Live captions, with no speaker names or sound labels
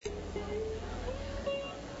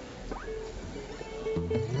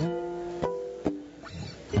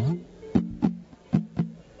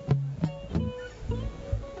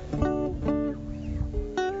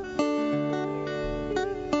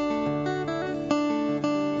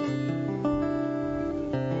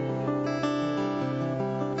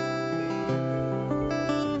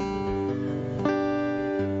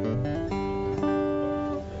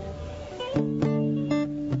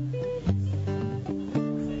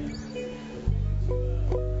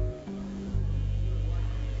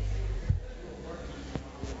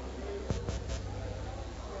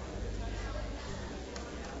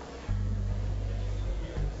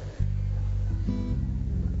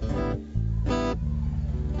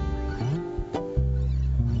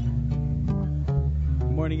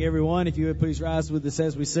Morning, everyone. If you would please rise with us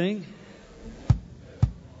as we sing.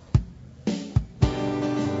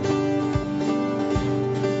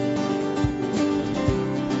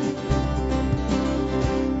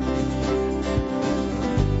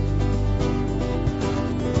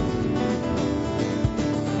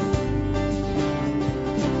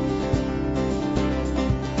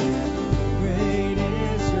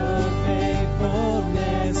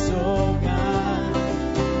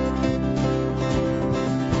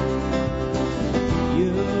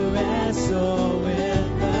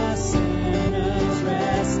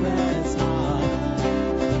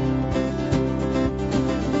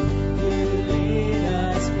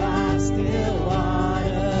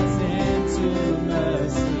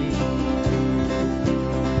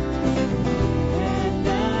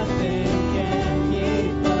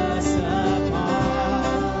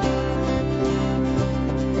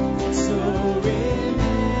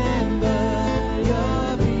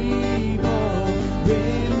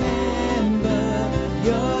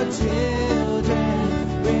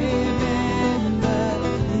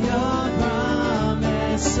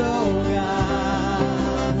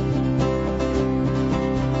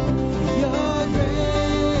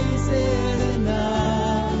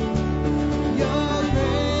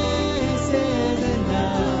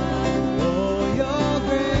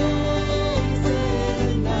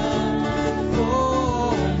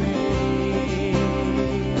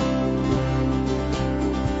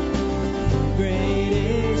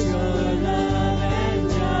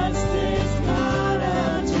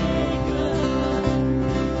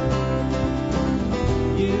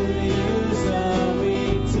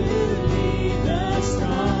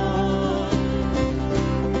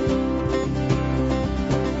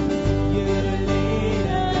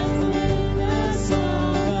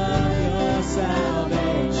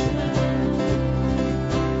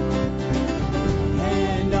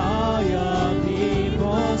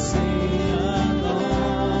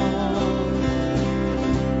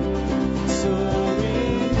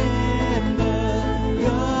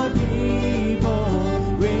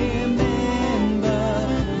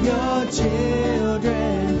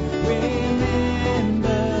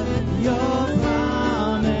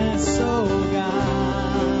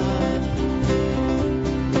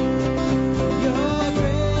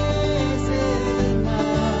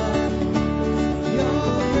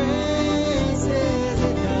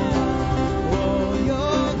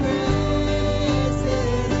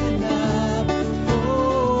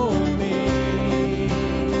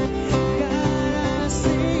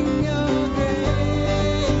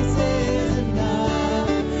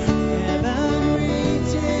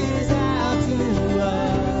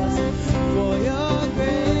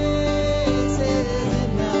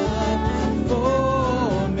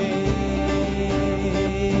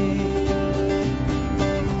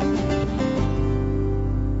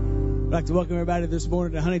 I'd like to welcome everybody this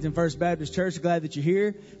morning to Huntington First Baptist Church. Glad that you're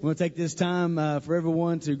here. We want to take this time for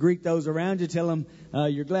everyone to greet those around you, tell them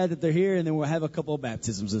you're glad that they're here, and then we'll have a couple of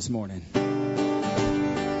baptisms this morning.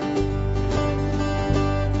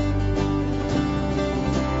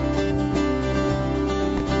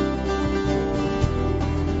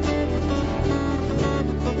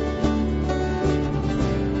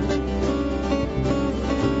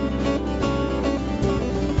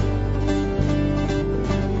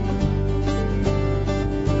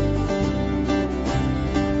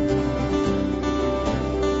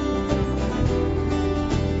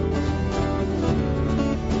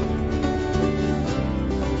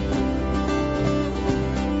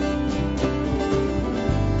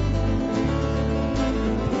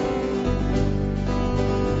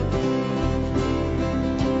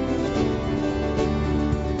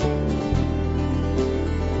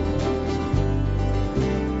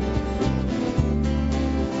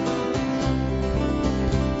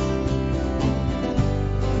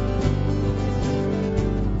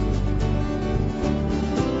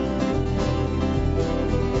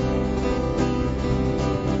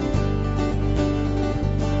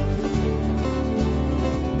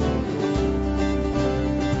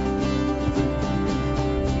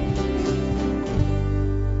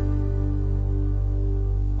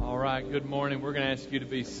 right, good morning. We're going to ask you to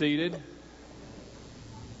be seated.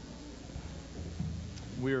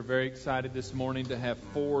 We are very excited this morning to have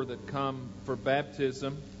 4 that come for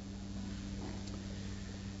baptism.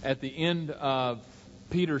 At the end of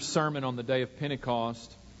Peter's sermon on the day of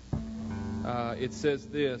Pentecost, it says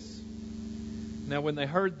this: "Now when they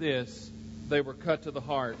heard this, they were cut to the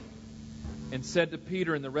heart, and said to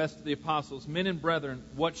Peter and the rest of the apostles, 'Men and brethren,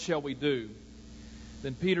 what shall we do?'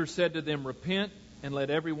 Then Peter said to them, 'Repent, and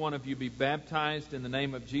let every one of you be baptized in the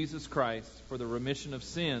name of Jesus Christ for the remission of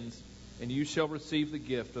sins, and you shall receive the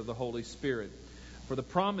gift of the Holy Spirit. For the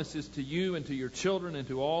promise is to you and to your children and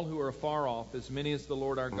to all who are afar off, as many as the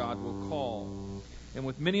Lord our God will call.' And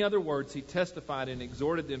with many other words he testified and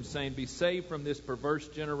exhorted them, saying, 'Be saved from this perverse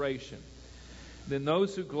generation.' Then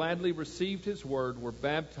those who gladly received his word were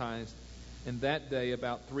baptized, and that day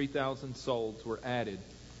about 3,000 souls were added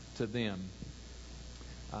to them."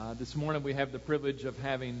 This morning we have the privilege of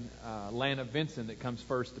having Lana Vincent that comes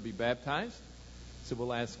first to be baptized. So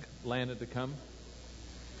we'll ask Lana to come.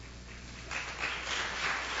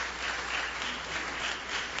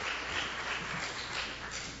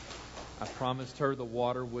 I promised her the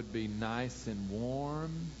water would be nice and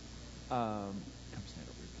warm. Come stand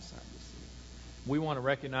over here beside this. We want to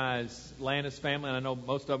recognize Lana's family, and I know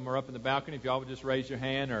most of them are up in the balcony. If y'all would just raise your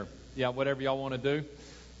hand, or whatever y'all want to do.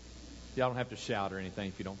 Y'all don't have to shout or anything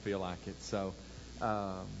if you don't feel like it. So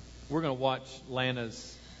we're going to watch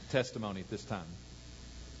Lana's testimony at this time.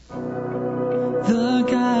 The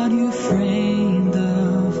God who framed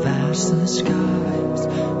the vast skies,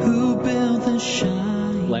 who built the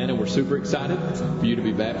shine. Lana, we're super excited for you to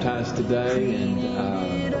be baptized today, and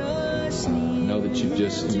know that you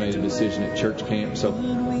just made a decision at church camp. So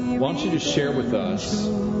why don't you just share with us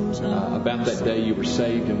about that day you were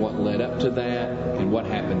saved and what led up to that and what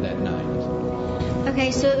happened that night.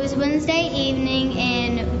 Okay, so it was Wednesday evening,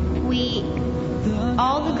 and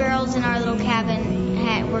all the girls in our little cabin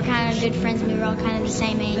were kind of good friends, and we were all kind of the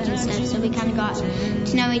same age and stuff, so we kind of got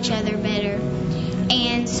to know each other better.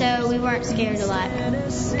 And so we weren't scared to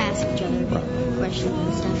ask each other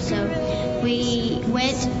questions and stuff. So we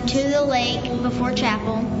went to the lake before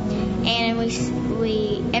chapel, and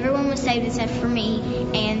everyone was saved except for me.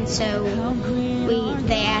 And so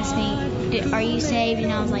they asked me, "Are you saved?"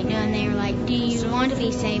 And I was like, "No." And they were like, "Do you want to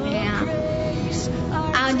be saved?" And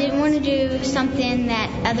I didn't want to do something that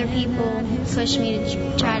other people pushed me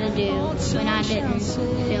to try to do when I didn't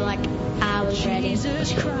feel like I was ready.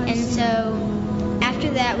 And so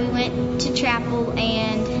after that, we went to chapel,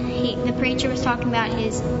 and the preacher was talking about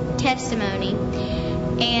his testimony.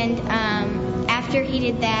 And after he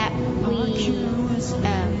did that,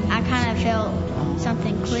 I kind of felt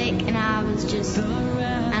something click, and I was just,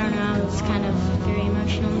 I was kind of very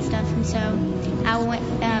emotional and stuff. And so I went,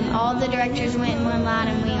 all the directors went in one line,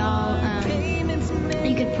 and we all,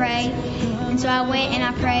 you could pray. And so I went and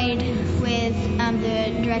I prayed with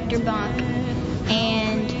the director Bunk,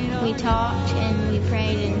 and we talked and we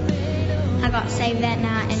prayed, and I got saved that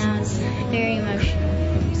night, and I was very emotional.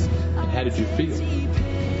 And how did you feel?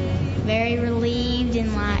 Very relieved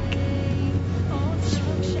and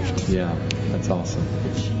Yeah, that's awesome.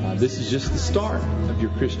 This is just the start of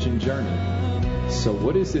your Christian journey. So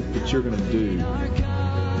what is it that you're going to do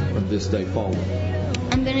from this day forward?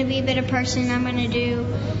 I'm going to be a better person. I'm going to do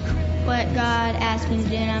what God asked me to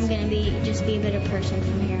do, and I'm going to just be a better person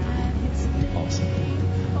from here on out. Awesome.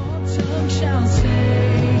 Tongue shall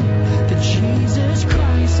say that Jesus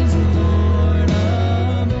Christ is Lord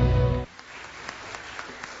of.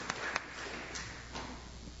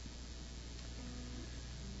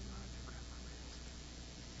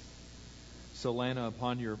 So, Lana,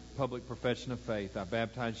 upon your public profession of faith, I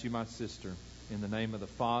baptize you, my sister, in the name of the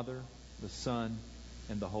Father, the Son,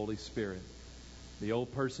 and the Holy Spirit. The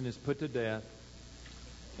old person is put to death,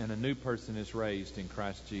 and a new person is raised in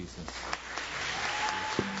Christ Jesus.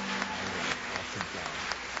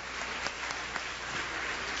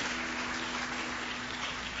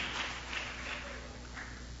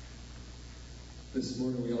 This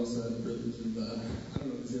morning we also had the privilege of, I don't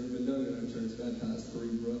know if it's ever been done in our church, baptized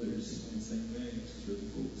 3 brothers on the same day, which is really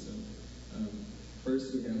cool. So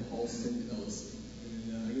first we have Halston Ellison.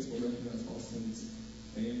 And I guess we'll recognize Halston's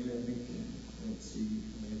family. I think, let's see,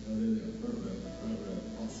 there they are, front row,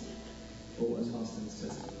 Halston. We'll watch Halston's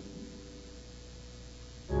testimony.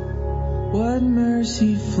 What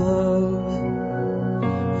mercy flows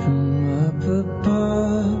from up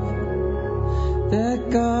above, that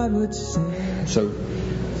God would send. So,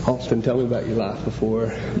 Halston, tell me about your life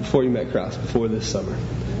before you met Christ, before this summer.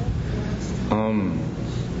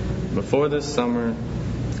 Before this summer,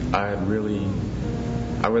 I really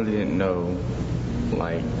didn't know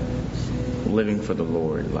like living for the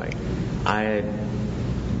Lord. Like I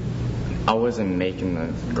wasn't making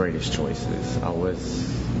the greatest choices. I was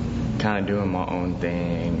kind of doing my own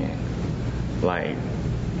thing and like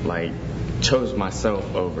chose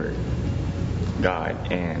myself over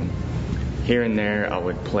God. And here and there I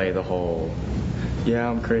would play the whole, yeah,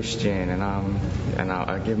 I'm Christian and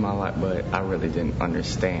I give my life, but I really didn't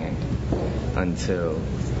understand until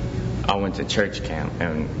I went to church camp.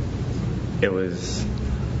 And it was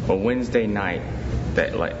a Wednesday night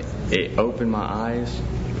that like it opened my eyes,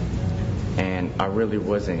 and I really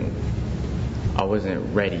wasn't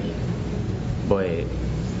ready. But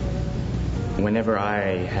whenever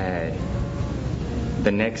I had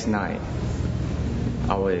the next night,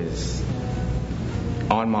 I was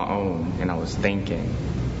on my own and I was thinking,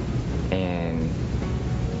 and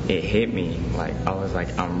it hit me. Like I was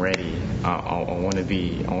like, I'm ready. I want to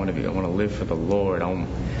live for the Lord.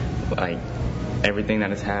 Like everything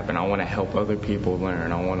that has happened, I want to help other people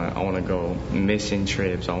learn. I want to go mission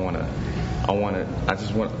trips. I want to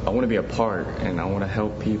be a part, and I want to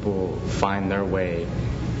help people find their way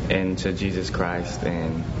into Jesus Christ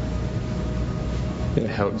and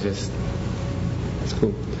help just. That's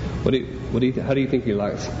cool. How do you think your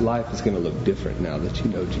life is going to look different now that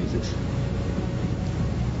you know Jesus?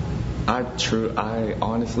 I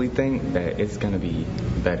honestly think that it's going to be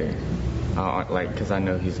better. Because I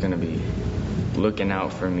know He's going to be looking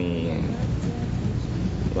out for me, and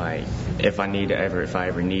like if I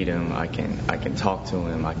ever need Him, I can talk to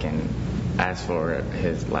Him. I can ask for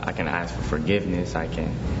forgiveness. I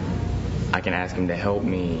can ask Him to help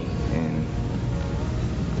me, and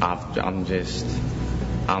I'm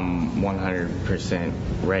 100%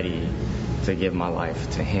 ready to give my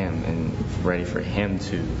life to Him and ready for Him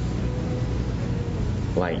to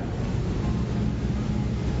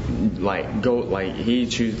He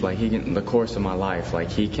choose the course of my life.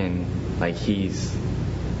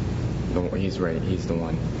 He's ready. He's the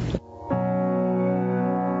one.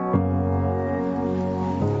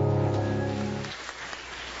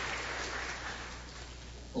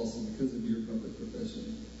 Also, because of your public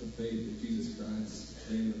profession of faith in Jesus Christ,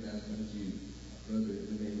 today I baptize you, brother,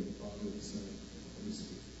 in the name of the Father, the Son, and the Holy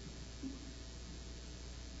Spirit.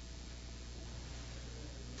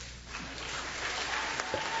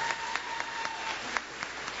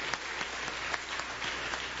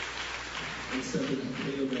 Accepted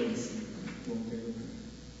Caleb Ellison. Come on, Caleb.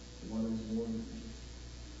 The water's warm.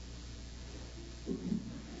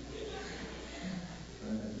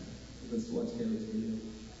 Alright, let's watch Caleb's video.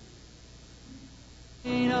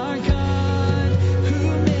 Our God,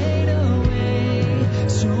 who made a way,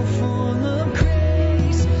 so full of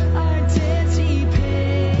grace, our debts He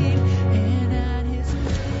paid, and at His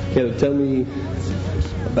Caleb, tell me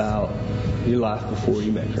about your life before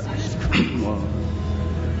you met Christ. Well,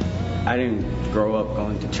 I didn't grow up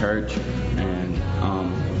going to church, and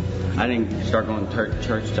I didn't start going to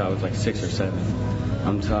church until I was like 6 or 7.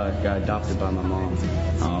 Until I got adopted by my mom.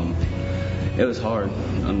 It was hard,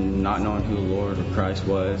 not knowing who the Lord or Christ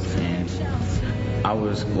was, and I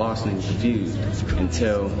was lost and confused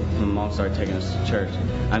until my mom started taking us to church.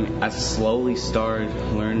 I slowly started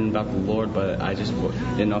learning about the Lord, but I just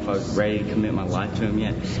didn't know if I was ready to commit my life to Him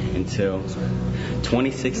yet until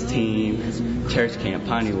 2016 church camp,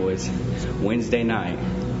 Piney Woods, Wednesday night.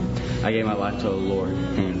 I gave my life to the Lord,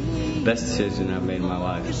 and the best decision I've made in my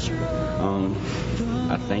life.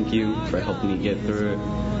 I thank you for helping me get through it.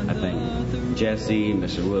 I thank Jesse,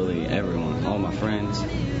 Mr. Willie, everyone, all my friends.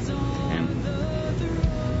 And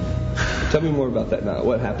tell me more about that night.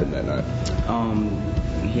 What happened that night?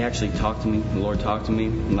 He actually talked to me. The Lord talked to me.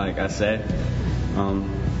 Like I said,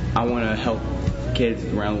 I want to help kids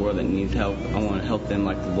around the world that need help. I want to help them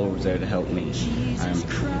like the Lord was there to help me. I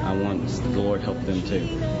want the Lord to help them too.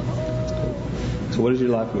 So what is your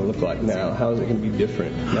life going to look like now? How is it going to be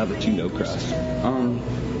different now that you know Christ?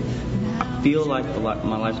 I feel like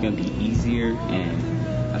my life's going to be easier,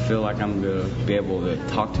 and I feel like I'm going to be able to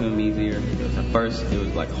talk to Him easier. Because at first, it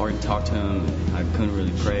was hard to talk to Him. I couldn't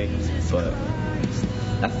really pray, but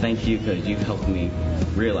I thank you because you've helped me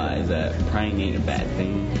realize that praying ain't a bad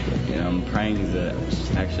thing. Praying is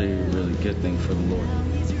actually a really good thing for the Lord.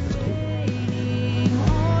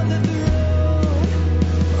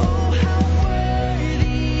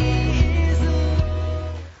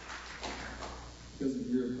 Because of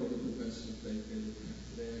your public profession of faith,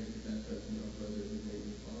 today I get baptized in our brother in the name of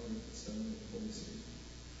the Father, the Son, and the Holy Spirit.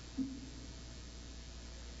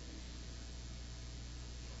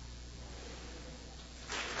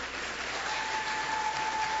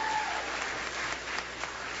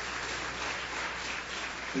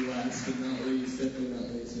 Last but not least, definitely not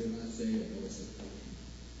least, Isaiah Ellison.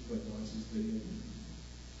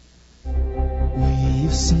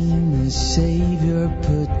 I've seen the Savior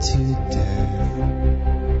put to death.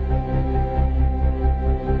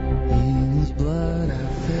 In His blood I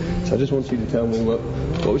feel. So I just want you to tell me what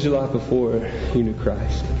was your life before you knew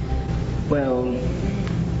Christ? Well,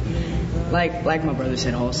 like my brother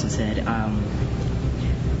said, Holston said,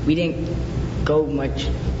 we didn't go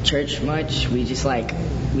church much. We just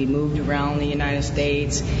we moved around the United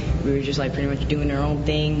States. We were just pretty much doing our own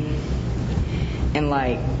thing. And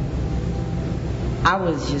I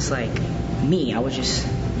was just me. I was just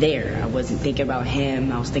there. I wasn't thinking about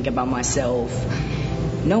him. I was thinking about myself.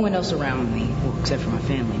 No one else around me, well, except for my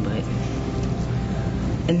family.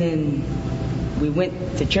 And then we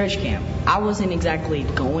went to church camp. I wasn't exactly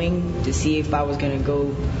going to see if I was going to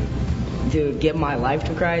go to give my life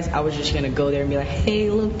to Christ. I was just going to go there and be like,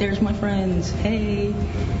 hey, look, there's my friends. Hey.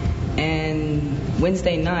 And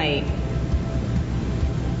Wednesday night,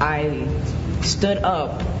 I stood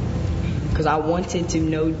up because I wanted to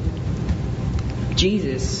know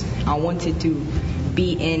Jesus. I wanted to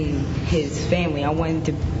be in His family. I wanted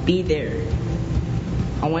to be there.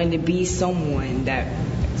 I wanted to be someone that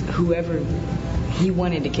whoever He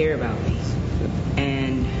wanted to care about me.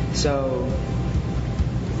 And so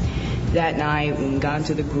that night when we got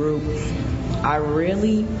into the group,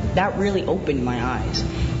 that really opened my eyes.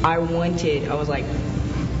 I was like,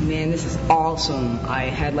 man, this is awesome. I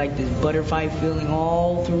had this butterfly feeling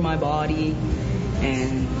all through my body.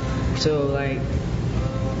 And so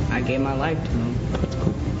I gave my life to Him.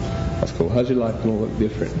 That's cool. How's your life going to look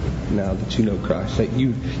different now that you know Christ? That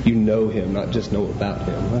you know Him, not just know about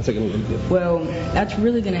Him. How's it going to look different? Well, that's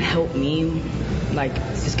really going to help me.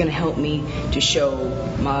 It's going to help me to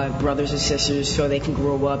show my brothers and sisters so they can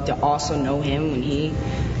grow up to also know Him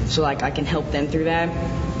so I can help them through that.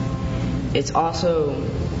 It's also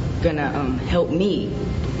going to help me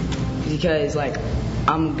because I'm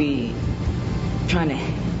going to be trying to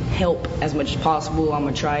help as much as possible. I'm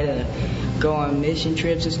going to try to go on mission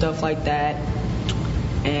trips and stuff like that.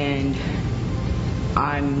 And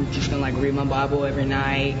I'm just going to read my Bible every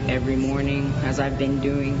night, every morning, as I've been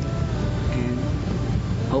doing, and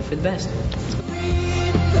hope for the best.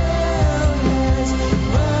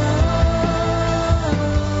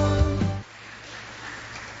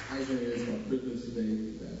 Isaiah, it's my privilege today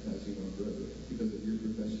to baptize you, my brother, because of your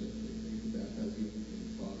profession of faith. To baptize you in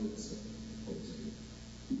the Father, the Son, and the Holy Spirit.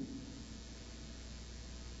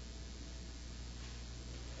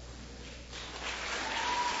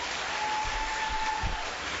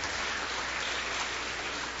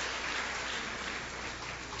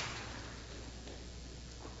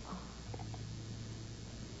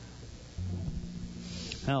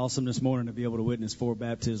 How awesome this morning to be able to witness 4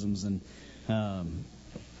 baptisms and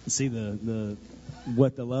see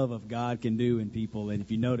what the love of God can do in people. And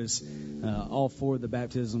if you notice, all 4 of the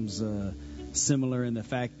baptisms similar in the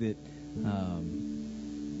fact that,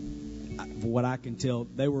 what I can tell,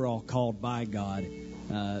 they were all called by God.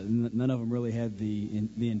 None of them really had the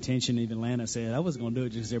intention. Even Lana said, I wasn't going to do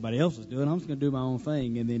it just as everybody else was doing. I'm just going to do my own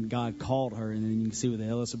thing. And then God called her. And then you can see with the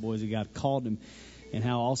Ellison boys that God called them, and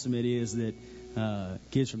how awesome it is that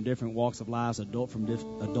kids from different walks of lives, adults from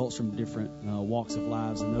different walks of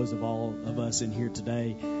lives, and those of all of us in here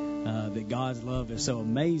today, that God's love is so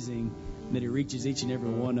amazing that it reaches each and every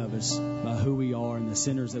one of us by who we are and the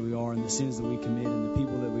sinners that we are and the sins that we commit and the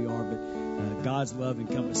people that we are. But God's love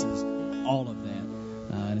encompasses all of that,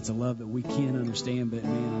 and it's a love that we can't understand. But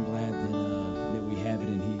man, I'm glad that we have it,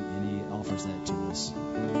 and He offers that to us.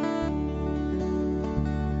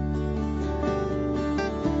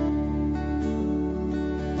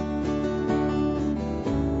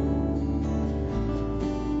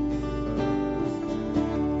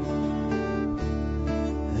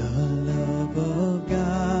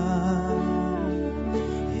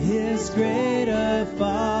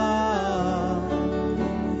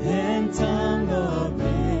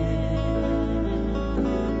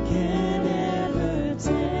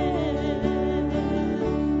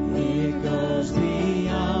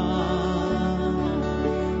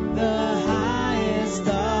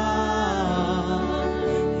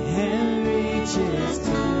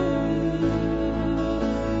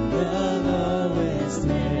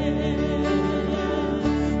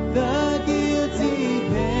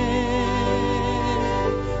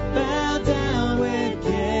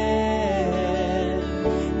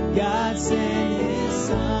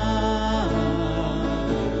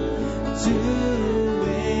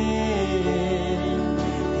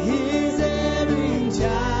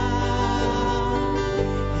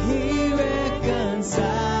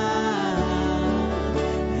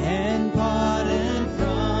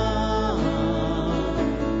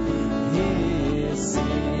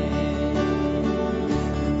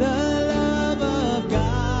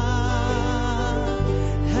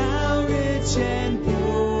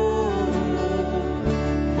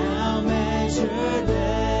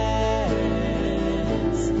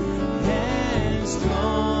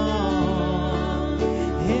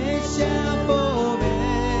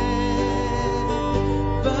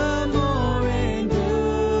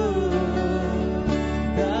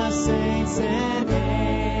 and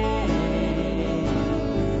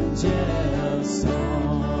angels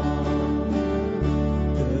song.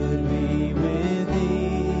 Could we with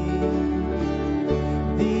thee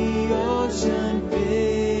the ocean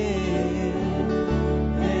fill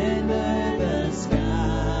and the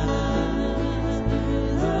skies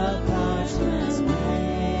of parchment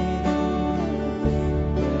made,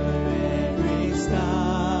 where every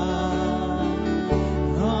star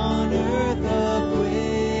on earth of will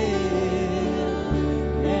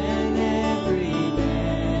and every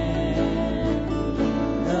man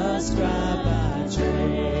the scribe by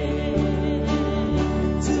trade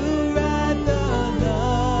to write the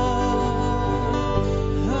love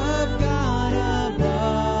of God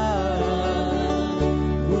above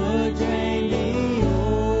would drain the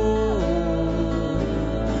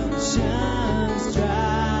oceans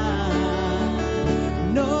dry,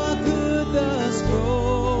 nor could the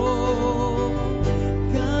scroll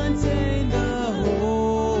contain the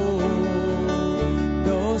whole,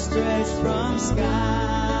 though stretched from sky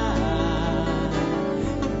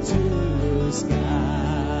to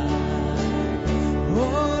sky.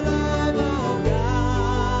 Oh, love of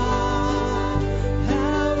God,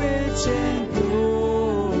 how rich and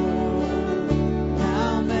pure,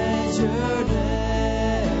 how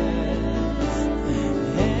measureless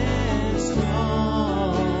and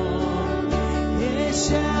strong, it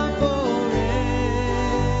shall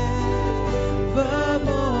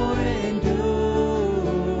forevermore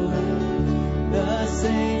endure. The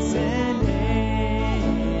saints and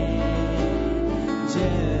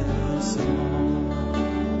angels song.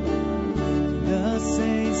 The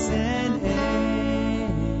saints and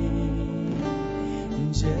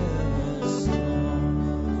angels song.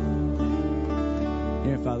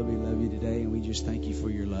 Dear Father, we love you today, and we just thank you for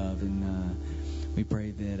your love. And we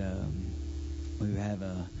pray that we have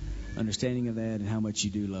a understanding of that and how much you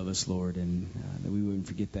do love us, Lord, and that we wouldn't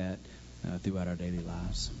forget that throughout our daily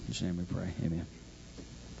lives. In your name we pray. Amen.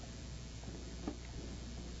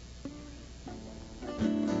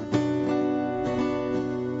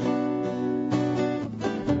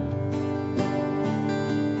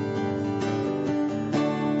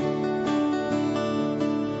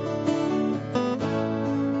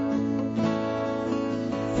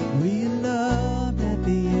 We loved at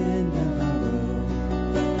the end of our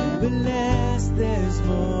road, but less there's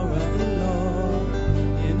more of the Lord.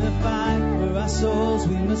 In the fight for our souls,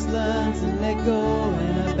 we must learn to let go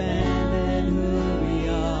and abandon who we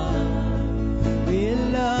are. We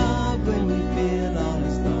love when we feel all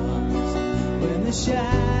is lost, when the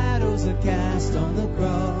shadows are cast on the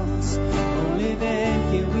cross. Only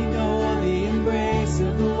then can we know the embrace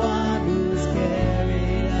of the one who's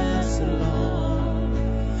carried us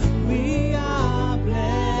along. We are blessed,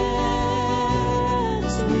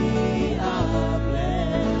 we are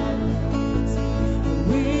blessed,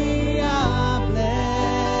 we are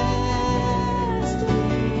blessed,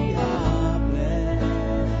 we are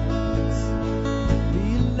blessed. We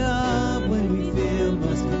love when we feel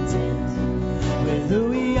most content with who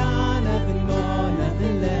we are, nothing more,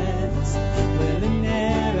 nothing less. When the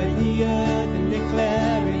air of the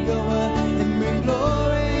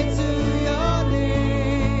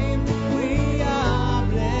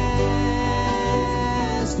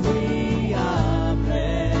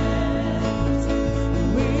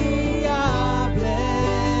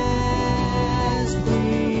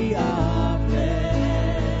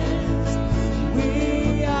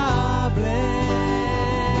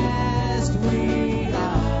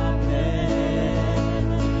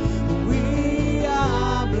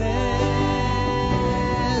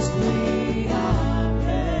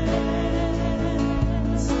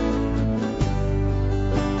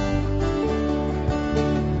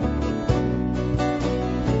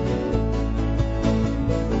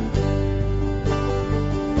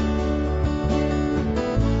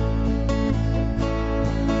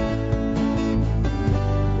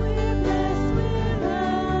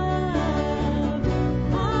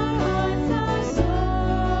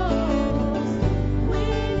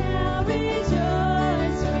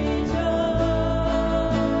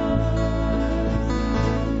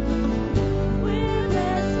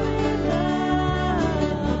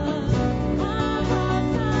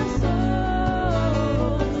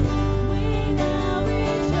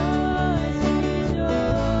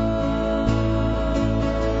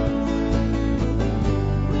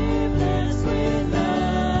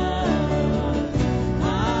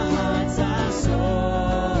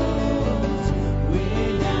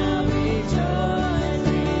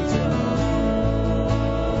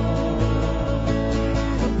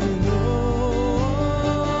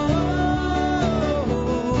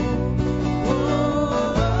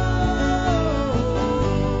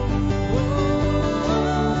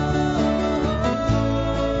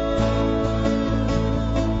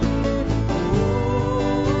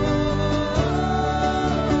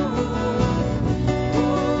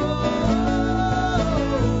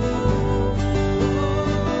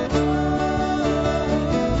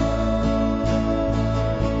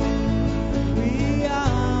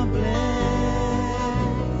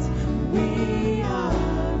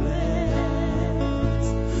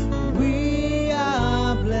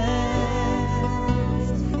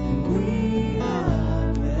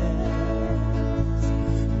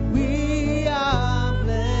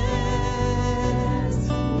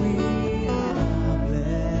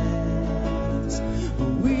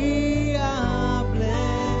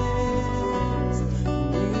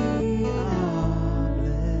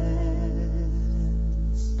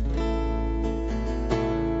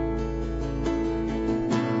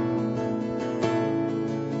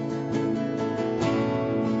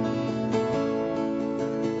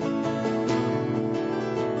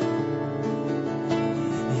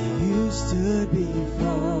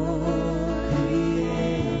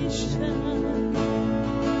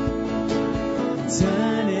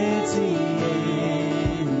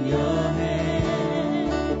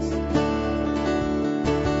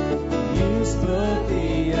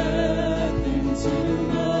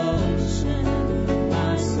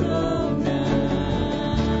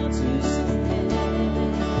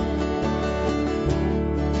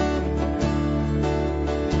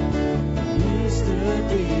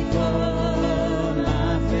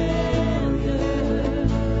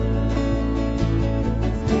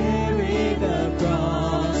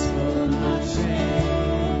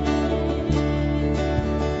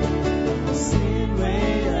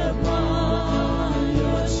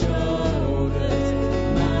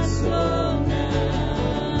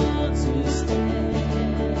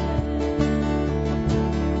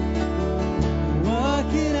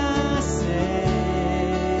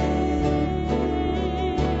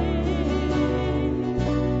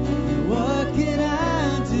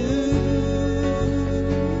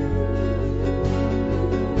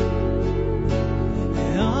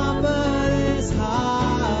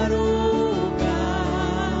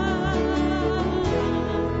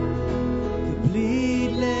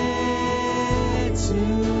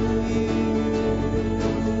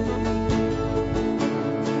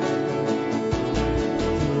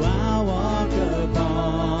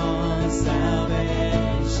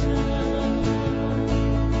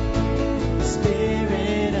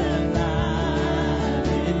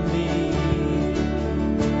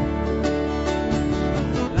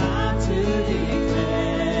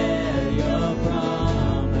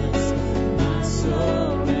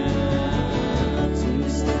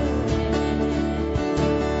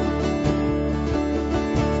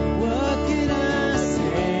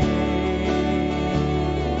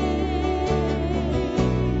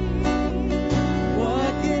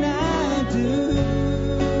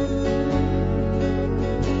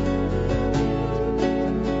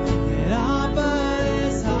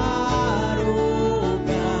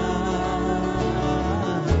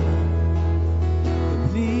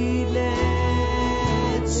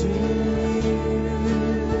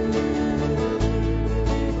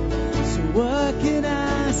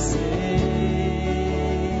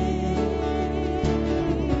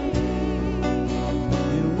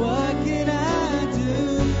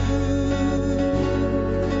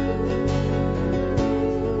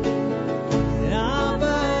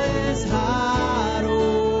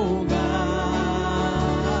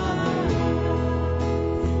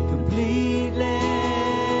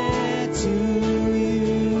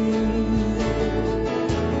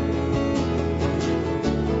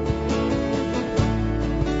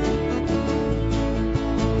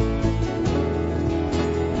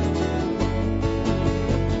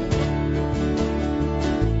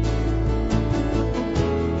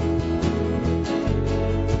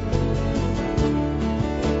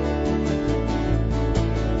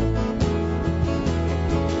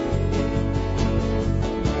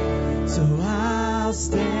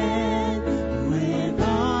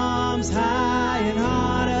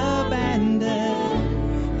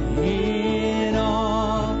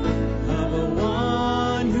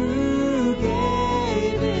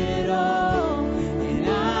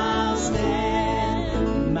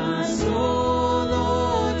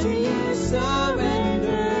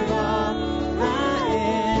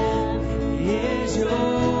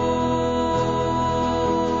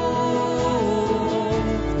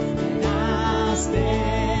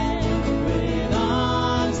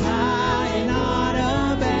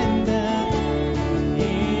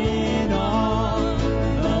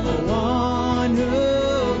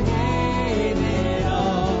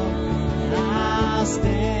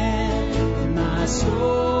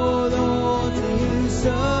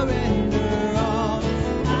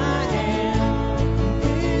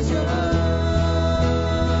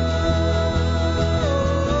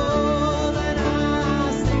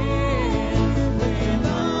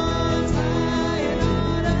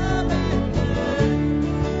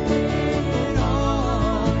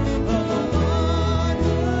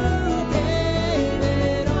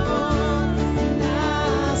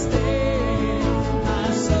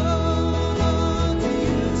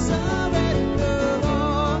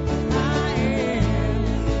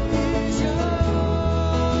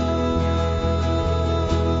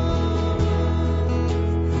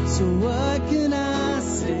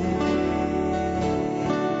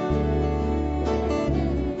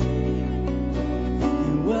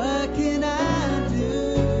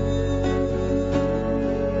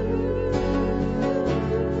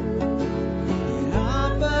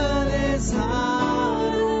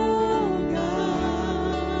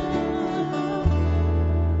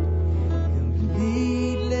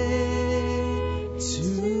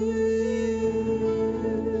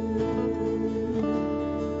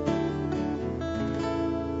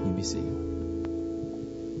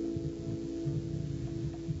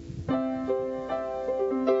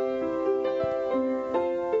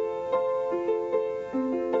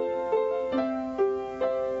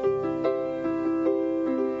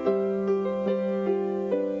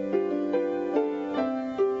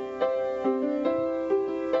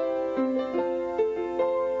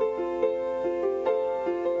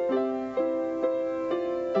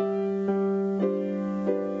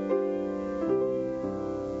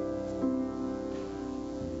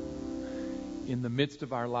midst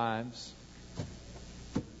of our lives,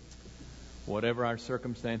 whatever our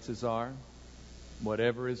circumstances are,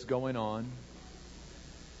 whatever is going on,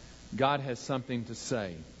 God has something to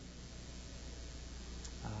say.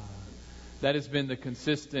 That has been the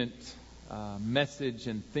consistent message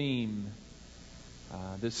and theme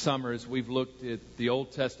this summer as we've looked at the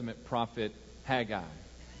Old Testament prophet Haggai.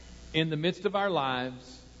 In the midst of our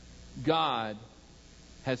lives, God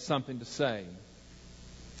has something to say.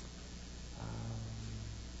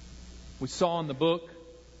 We saw in the book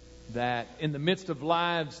that in the midst of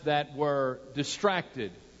lives that were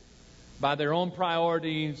distracted by their own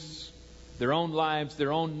priorities, their own lives,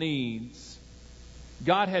 their own needs,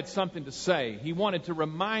 God had something to say. He wanted to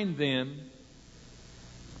remind them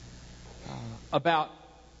about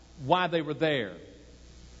why they were there.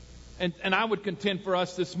 And I would contend for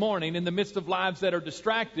us this morning, in the midst of lives that are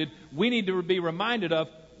distracted, we need to be reminded of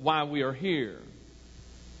why we are here.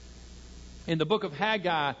 In the book of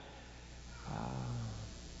Haggai,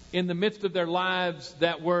 in the midst of their lives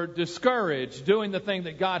that were discouraged, doing the thing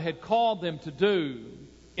that God had called them to do,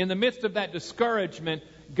 in the midst of that discouragement,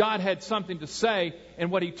 God had something to say,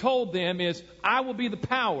 and what He told them is, I will be the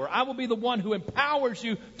power. I will be the one who empowers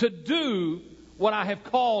you to do what I have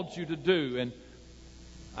called you to do. And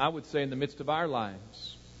I would say in the midst of our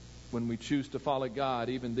lives, when we choose to follow God,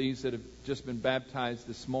 even these that have just been baptized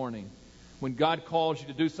this morning, when God calls you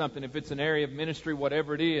to do something, if it's an area of ministry,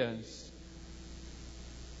 whatever it is,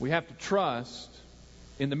 we have to trust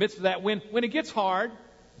in the midst of that, when it gets hard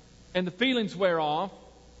and the feelings wear off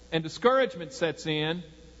and discouragement sets in,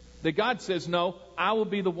 that God says, no, I will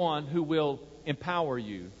be the one who will empower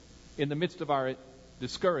you. In the midst of our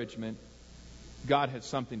discouragement, God has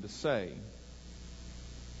something to say.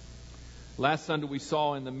 Last Sunday we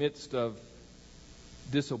saw in the midst of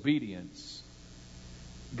disobedience,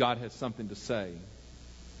 God has something to say.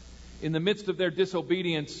 In the midst of their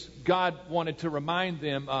disobedience, God wanted to remind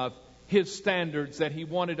them of His standards, that He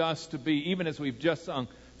wanted us to be, even as we've just sung,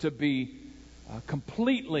 to be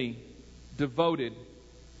completely devoted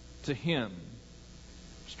to Him.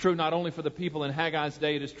 It's true not only for the people in Haggai's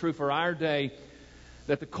day, it is true for our day,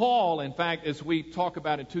 that the call, in fact, as we talk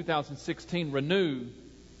about in 2016, renew,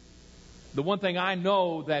 the one thing I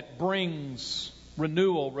know that brings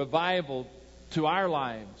renewal, revival to our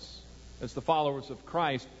lives as the followers of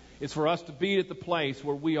Christ is for us to be at the place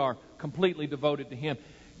where we are completely devoted to Him.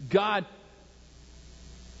 God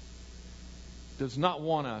does not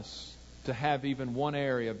want us to have even one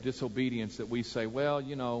area of disobedience that we say, well,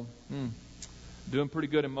 doing pretty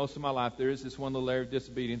good in most of my life. There is this one little area of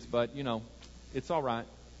disobedience, but, it's all right.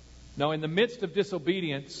 No, in the midst of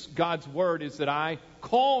disobedience, God's word is that I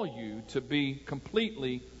call you to be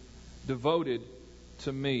completely devoted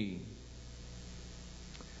to me.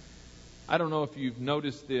 I don't know if you've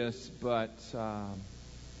noticed this, but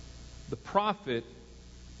the prophet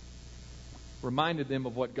reminded them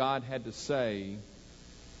of what God had to say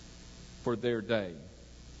for their day.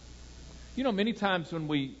 Many times when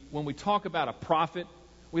we talk about a prophet,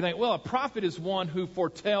 we think, well, a prophet is one who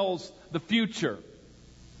foretells the future.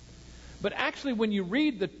 But actually, when you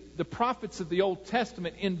read the prophets of the Old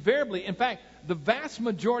Testament, invariably, in fact, the vast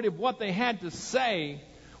majority of what they had to say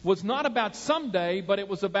was not about someday, but it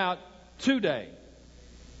was about today.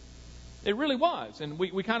 It really was. And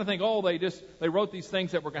we kind of think, they wrote these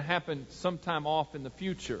things that were going to happen sometime off in the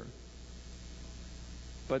future.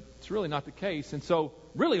 But it's really not the case. And so,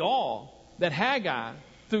 really all that Haggai,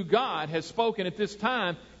 through God, has spoken at this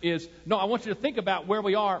time is, no, I want you to think about where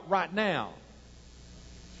we are right now.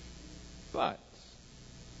 But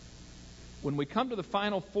when we come to the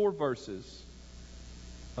final 4 verses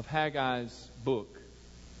of Haggai's book,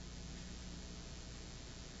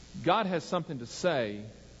 God has something to say,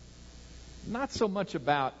 not so much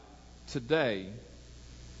about today,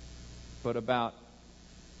 but about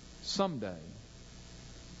someday.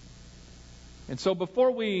 And so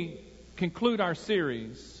before we conclude our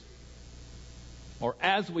series, or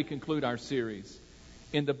as we conclude our series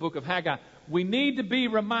in the book of Haggai, we need to be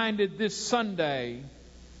reminded this Sunday.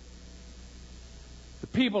 The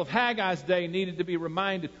people of Haggai's day needed to be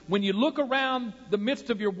reminded. When you look around the midst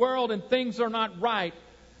of your world and things are not right,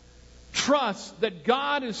 trust that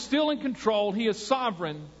God is still in control. He is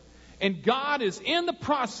sovereign. And God is in the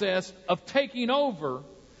process of taking over.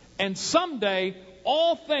 And someday,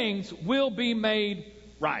 all things will be made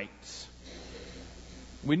right.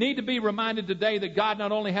 We need to be reminded today that God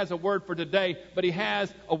not only has a word for today, but He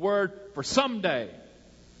has a word for someday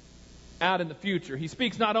out in the future. He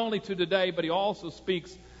speaks not only to today, but He also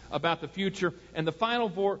speaks about the future. And the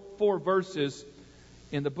final 4 verses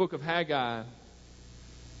in the book of Haggai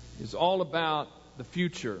is all about the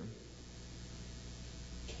future.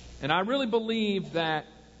 And I really believe that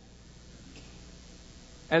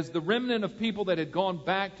as the remnant of people that had gone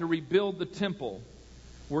back to rebuild the temple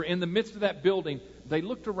were in the midst of that building, they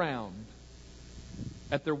looked around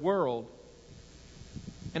at their world.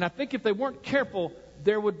 And I think if they weren't careful,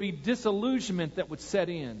 there would be disillusionment that would set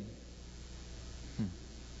in.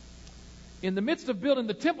 In the midst of building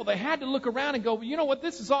the temple, they had to look around and go, well, you know what,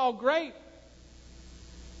 this is all great.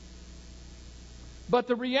 But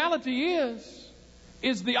the reality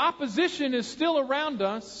is the opposition is still around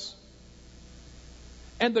us.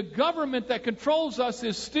 And the government that controls us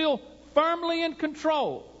is still firmly in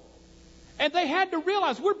control. And they had to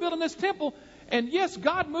realize we're building this temple. And yes,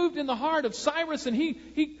 God moved in the heart of Cyrus, and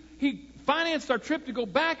he financed our trip to go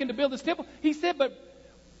back and to build this temple. He said, but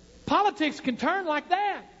politics can turn like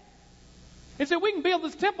that. He said, we can build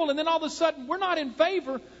this temple, and then all of a sudden we're not in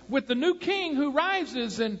favor with the new king who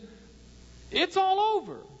rises, and it's all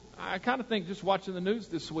over. I kind of think just watching the news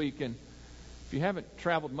this week, and if you haven't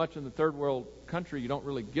traveled much in the third world country, you don't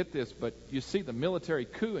really get this, but you see the military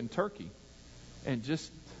coup in Turkey. And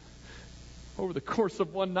just over the course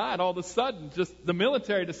of one night, all of a sudden, just the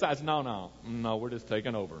military decides, no, we're just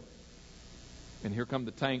taking over. And here come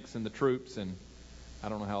the tanks and the troops, and I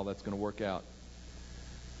don't know how that's going to work out.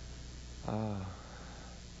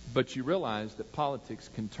 But you realize that politics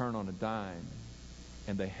can turn on a dime.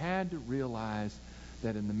 And they had to realize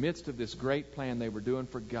that in the midst of this great plan they were doing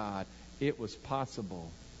for God, it was possible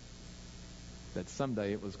that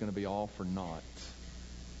someday it was going to be all for naught.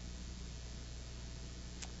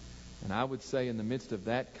 And I would say in the midst of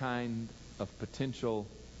that kind of potential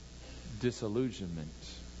disillusionment,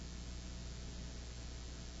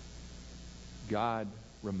 God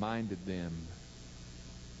reminded them,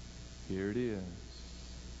 here it is.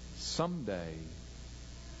 Someday,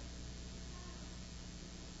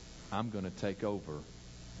 I'm going to take over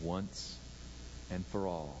once and for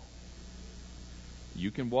all.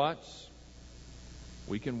 You can watch.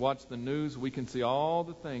 We can watch the news. We can see all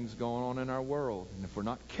the things going on in our world. And if we're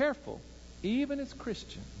not careful, even as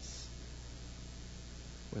Christians,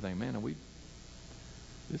 we think, man,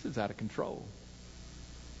 this is out of control.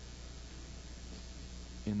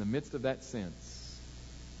 In the midst of that sense,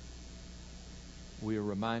 we are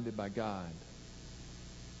reminded by God,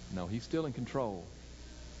 no, He's still in control.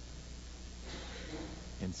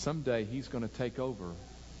 And someday He's going to take over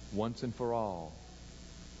once and for all.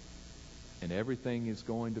 And everything is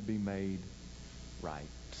going to be made right.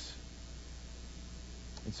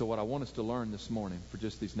 And so what I want us to learn this morning for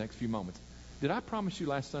just these next few moments. Did I promise you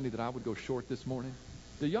last Sunday that I would go short this morning?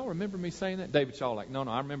 Do y'all remember me saying that? David Shaw, like, no,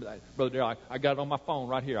 I remember that. Brother Darrell, I got it on my phone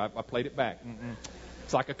right here. I played it back.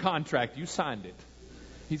 It's like a contract. You signed it.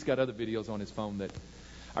 He's got other videos on his phone that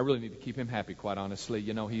I really need to keep him happy, quite honestly.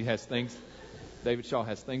 You know, he has things, David Shaw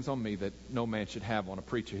has things on me that no man should have on a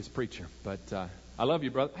preacher, his preacher. But I love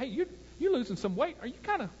you, brother. Hey, you're losing some weight. Are you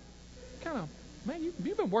kind of, man,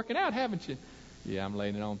 you've been working out, haven't you? Yeah, I'm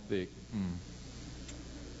laying it on thick.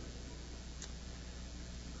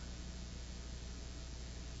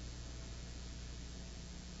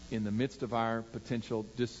 In the midst of our potential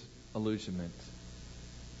disillusionment,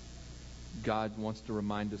 God wants to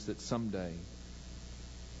remind us that someday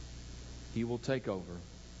He will take over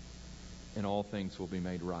and all things will be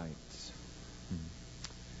made right.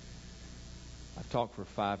 I've talked for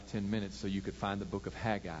 5-10 minutes so you could find the book of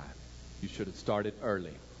Haggai. You should have started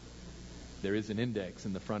early. There is an index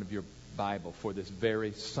in the front of your Bible for this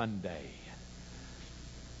very Sunday.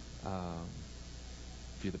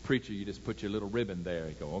 If you're the preacher, you just put your little ribbon there.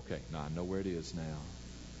 You go, okay, now I know where it is now.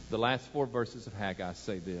 The last 4 verses of Haggai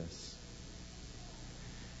say this.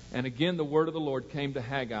 And again the word of the Lord came to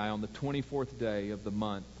Haggai on the 24th day of the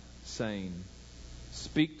month, saying,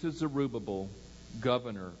 Speak to Zerubbabel,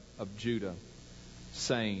 governor of Judah,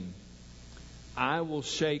 saying, I will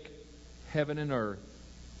shake heaven and earth.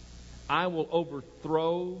 I will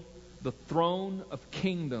overthrow the throne of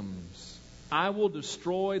kingdoms. I will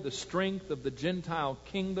destroy the strength of the Gentile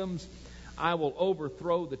kingdoms. I will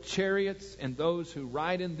overthrow the chariots and those who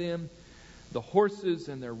ride in them. The horses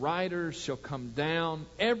and their riders shall come down,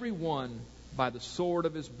 every one by the sword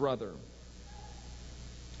of his brother.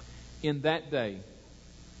 In that day,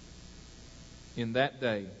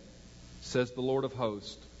 says the Lord of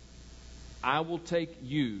hosts, I will take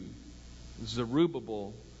you,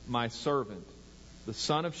 Zerubbabel, my servant, the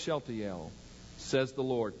son of Shealtiel, says the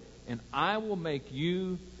Lord, and I will make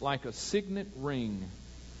you like a signet ring,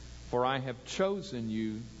 for I have chosen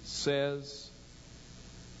you, says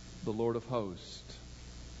the Lord of hosts.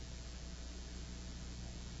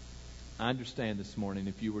 I understand this morning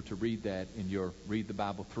if you were to read that in your read the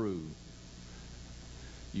Bible through,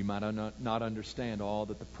 You might not understand all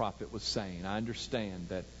that the prophet was saying. I understand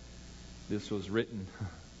that this was written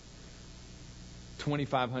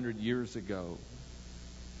 2,500 years ago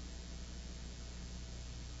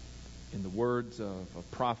in the words of a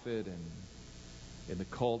prophet and in the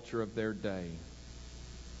culture of their day.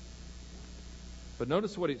 But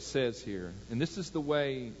notice what it says here. And this is the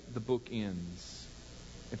way the book ends.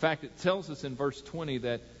 In fact, it tells us in verse 20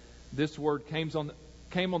 that this word came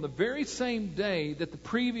on the very same day that the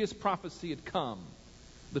previous prophecy had come.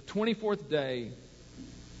 The 24th day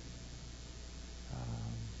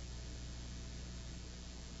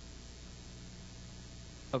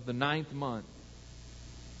of the 9th month.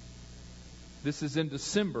 This is in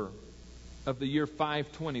December of the year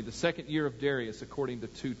 520, the second year of Darius, according to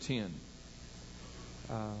 2:10.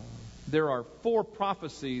 There are 4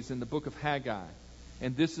 prophecies in the book of Haggai,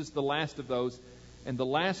 and this is the last of those, and the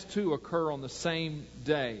last 2 occur on the same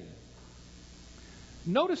day.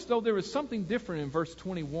 Notice, though, there is something different in verse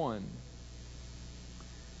 21,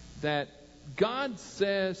 that God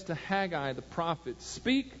says to Haggai the prophet,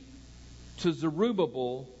 "Speak to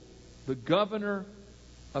Zerubbabel, the governor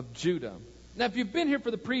of Judah." Now, if you've been here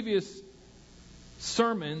for the previous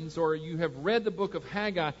sermons or you have read the book of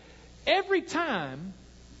Haggai, every time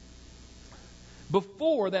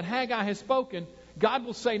before that Haggai has spoken, God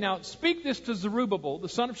will say, "Now speak this to Zerubbabel, the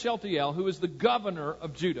son of Shealtiel, who is the governor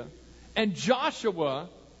of Judah, and Joshua,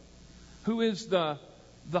 who is the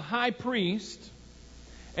high priest."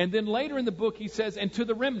 And then later in the book he says, "and to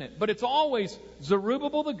the remnant." But it's always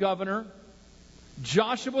Zerubbabel the governor,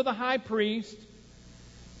 Joshua the high priest,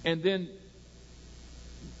 and then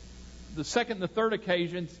the second and the third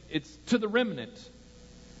occasions, it's to the remnant.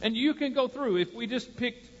 And you can go through, if we just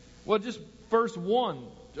picked, just verse 1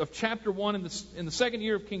 of chapter 1, in the second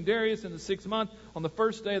year of King Darius, in the 6th month, on the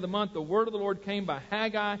first day of the month, the word of the Lord came by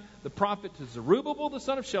Haggai the prophet to Zerubbabel the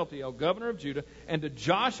son of Shealtiel, governor of Judah, and to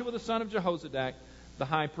Joshua the son of Jehozadak, the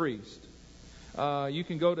high priest. You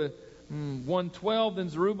can go to 1:12, then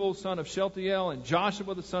Zerubbabel son of Shealtiel and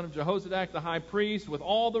Joshua the son of Jehozadak, the high priest, with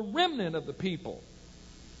all the remnant of the people.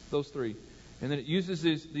 Those 3. And then it uses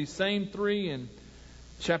these same 3 in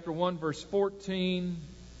chapter 1, verse 14.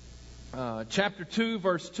 Chapter 2,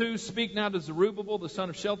 verse 2, "Speak now to Zerubbabel, the son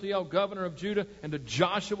of Shealtiel, governor of Judah, and to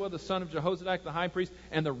Joshua, the son of Jehozadak, the high priest,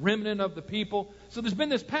 and the remnant of the people." So there's been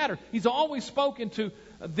this pattern. He's always spoken to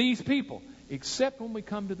these people, except when we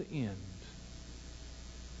come to the end.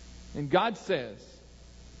 And God says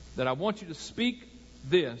that I want you to speak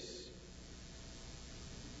this.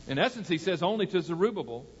 In essence, he says only to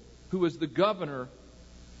Zerubbabel, who is the governor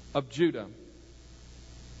of Judah.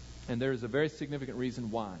 And there is a very significant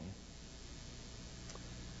reason why.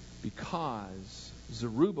 Because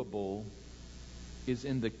Zerubbabel is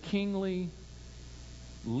in the kingly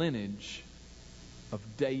lineage of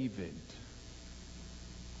David.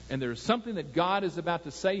 And there is something that God is about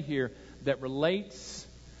to say here that relates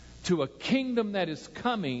to a kingdom that is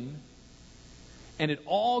coming. And it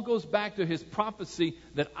all goes back to his prophecy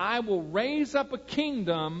that I will raise up a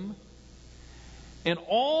kingdom, and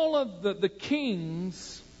all of the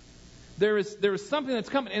kings, there is something that's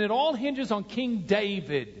coming, and it all hinges on King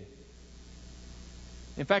David.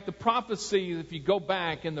 In fact, the prophecy, if you go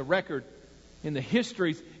back in the record, in the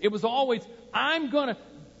histories, it was always,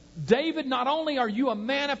 David, not only are you a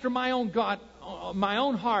man after my own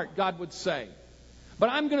heart, God would say, but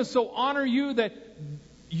I'm going to so honor you that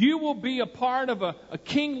you will be a part of a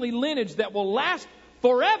kingly lineage that will last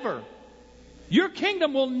forever. Your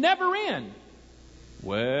kingdom will never end.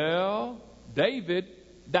 Well, David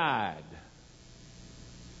died.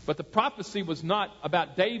 But the prophecy was not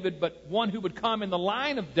about David, but one who would come in the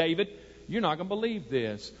line of David. You're not going to believe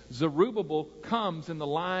this. Zerubbabel comes in the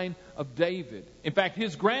line of David. In fact,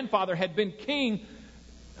 his grandfather had been king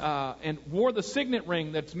and wore the signet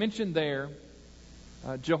ring that's mentioned there.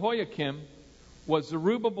 Jehoiakim was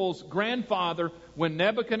Zerubbabel's grandfather when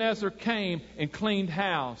Nebuchadnezzar came and cleaned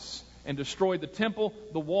house and destroyed the temple,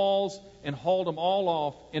 the walls, and hauled them all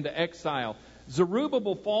off into exile.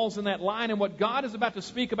 Zerubbabel falls in that line, and what God is about to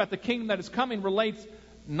speak about the kingdom that is coming relates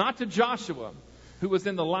not to Joshua, who was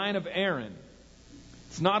in the line of Aaron.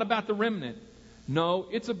 It's not about the remnant. No,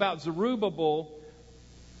 it's about Zerubbabel.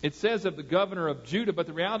 It says of the governor of Judah, but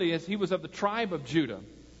the reality is he was of the tribe of Judah.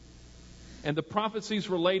 And the prophecies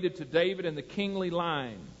related to David and the kingly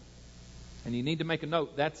line. And you need to make a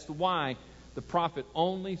note. That's why the prophet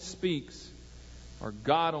only speaks, or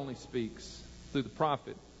God only speaks through the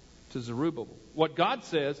prophet to Zerubbabel. What God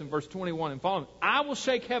says in verse 21 and following, I will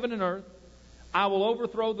shake heaven and earth. I will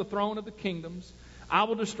overthrow the throne of the kingdoms. I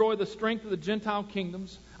will destroy the strength of the Gentile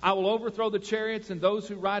kingdoms. I will overthrow the chariots and those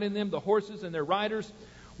who ride in them, the horses and their riders.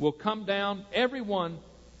 will come down, every one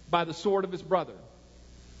by the sword of his brother.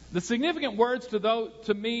 The significant words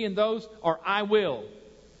to me and those are I will.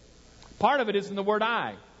 Part of it is in the word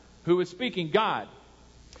I, who is speaking, God.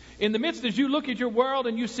 In the midst, as you look at your world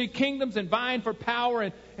and you see kingdoms and vying for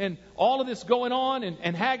power and all of this going on,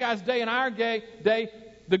 and Haggai's day and our day,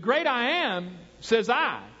 the great I am says,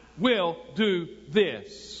 I will do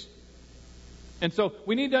this. And so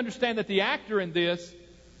we need to understand that the actor in this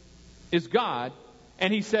is God,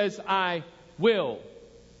 and he says, I will.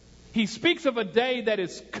 He speaks of a day that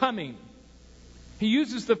is coming. He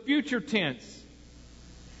uses the future tense.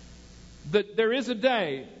 That there is a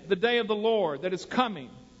day, the day of the Lord, that is coming.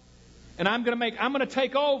 And I'm going to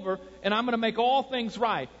take over, and I'm going to make all things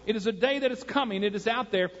right. It is a day that is coming. It is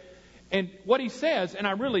out there. And what he says, and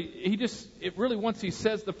once he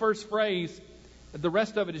says the first phrase, the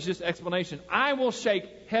rest of it is just explanation. I will shake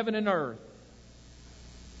heaven and earth.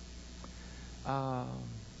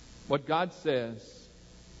 What God says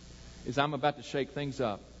is, I'm about to shake things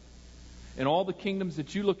up. And all the kingdoms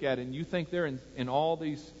that you look at and you think they're in all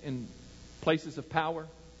these in places of power,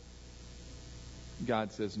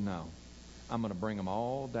 God says, no, I'm going to bring them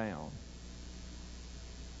all down.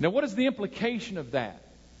 Now, what is the implication of that?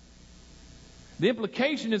 The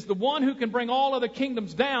implication is the one who can bring all other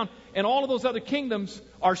kingdoms down, and all of those other kingdoms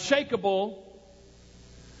are shakeable.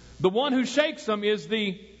 The one who shakes them is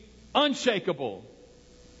the unshakable.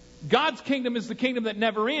 God's kingdom is the kingdom that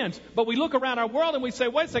never ends. But we look around our world and we say,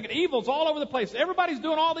 wait a second, evil's all over the place. Everybody's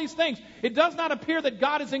doing all these things. It does not appear that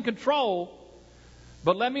God is in control.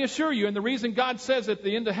 But let me assure you, and the reason God says at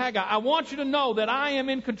the end of Haggai, I want you to know that I am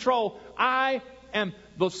in control. I am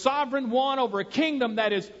the sovereign one over a kingdom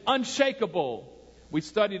that is unshakable. We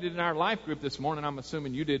studied it in our life group this morning. I'm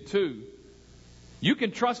assuming you did too. You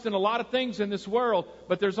can trust in a lot of things in this world,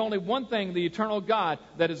 but there's only one thing, the eternal God,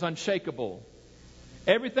 that is unshakable.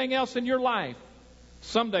 Everything else in your life,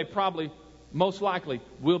 someday probably, most likely,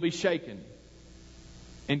 will be shaken.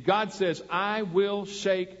 And God says, I will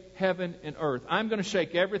shake heaven and earth. I'm going to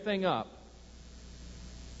shake everything up.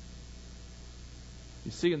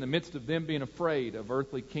 You see, in the midst of them being afraid of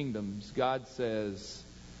earthly kingdoms, God says,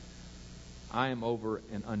 I am over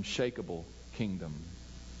an unshakable kingdom.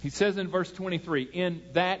 He says in verse 23, in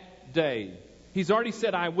that day. He's already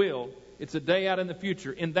said, I will. It's a day out in the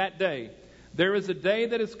future. In that day. There is a day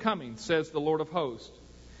that is coming, says the Lord of hosts.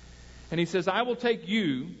 And he says, I will take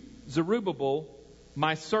you, Zerubbabel,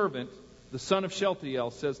 my servant, the son of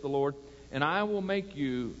Shealtiel, says the Lord, and I will make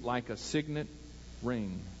you like a signet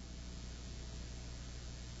ring.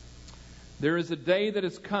 There is a day that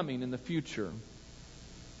is coming in the future.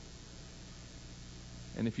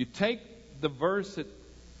 And if you take the verse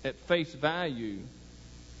at face value,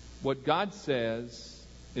 what God says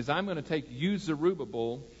is, I'm going to take you,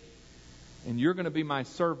 Zerubbabel, and you're going to be my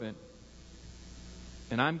servant,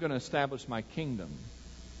 and I'm going to establish my kingdom.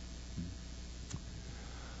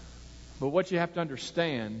 But what you have to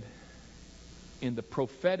understand in the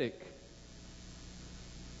prophetic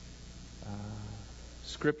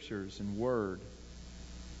scriptures and word,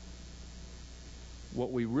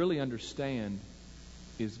 what we really understand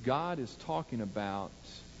is God is talking about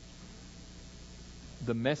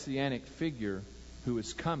the messianic figure who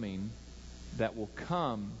is coming, that will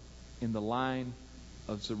come in the line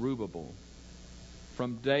of Zerubbabel.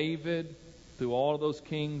 From David through all of those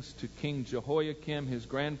kings to King Jehoiakim, his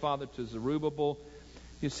grandfather, to Zerubbabel.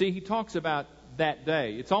 You see, he talks about that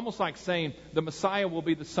day. It's almost like saying the Messiah will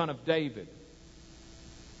be the son of David.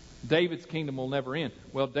 David's kingdom will never end.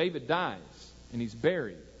 Well, David dies and he's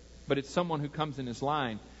buried, but it's someone who comes in his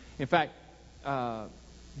line. In fact,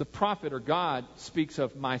 the prophet or God speaks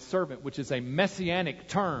of my servant, which is a messianic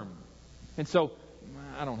term. And so,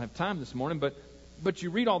 I don't have time this morning, but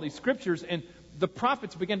you read all these scriptures and the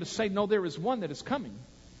prophets begin to say, no, there is one that is coming.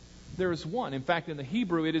 There is one. In fact, in the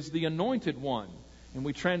Hebrew, it is the anointed one. And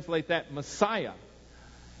we translate that Messiah.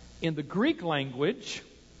 In the Greek language,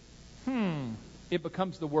 it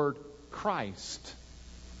becomes the word Christ.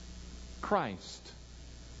 Christ.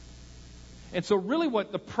 And so really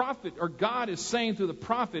what the prophet or God is saying through the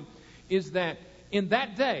prophet is that in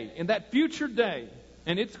that day, in that future day,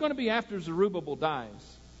 and it's going to be after Zerubbabel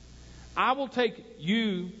dies, I will take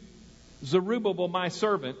you, Zerubbabel, my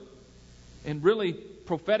servant, and really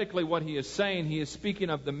prophetically what he is saying, he is speaking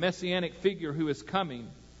of the messianic figure who is coming,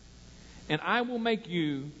 and I will make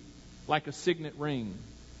you like a signet ring.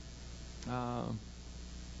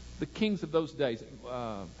 The kings of those days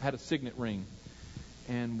had a signet ring,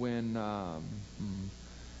 and when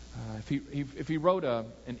if he wrote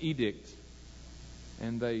an edict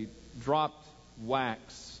and they dropped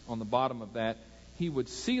wax on the bottom of that, he would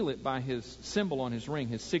seal it by his symbol on his ring,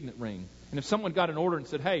 his signet ring. And if someone got an order and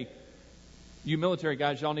said, hey, you military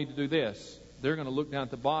guys, y'all need to do this, they're going to look down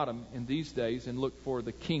at the bottom in these days and look for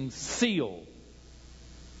the king's seal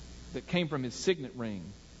that came from his signet ring.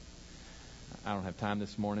 I don't have time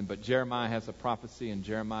this morning, but Jeremiah has a prophecy in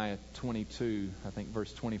Jeremiah 22, I think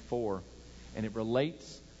verse 24, and it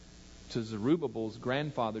relates to Zerubbabel's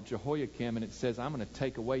grandfather Jehoiakim, and it says, I'm going to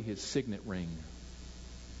take away his signet ring.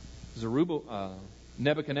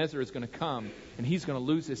 Nebuchadnezzar is going to come, and he's going to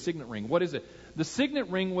lose his signet ring. What is it? The signet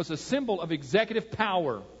ring was a symbol of executive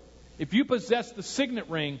power. If you possessed the signet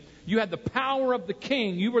ring, you had the power of the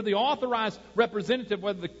king. You were the authorized representative,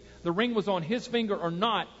 whether the ring was on his finger or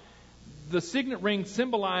not. The signet ring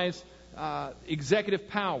symbolized executive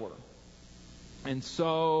power. And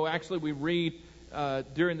so, actually, we read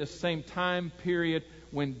during the same time period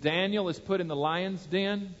when Daniel is put in the lion's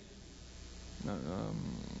den,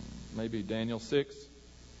 maybe Daniel 6,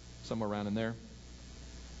 somewhere around in there.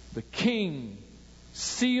 The king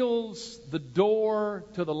seals the door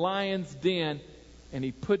to the lion's den, and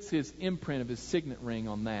he puts his imprint of his signet ring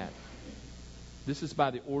on that. This is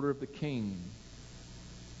by the order of the king.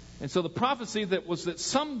 And so the prophecy was that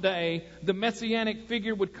someday the messianic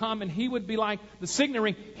figure would come and he would be like the signet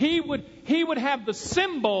ring. He would have the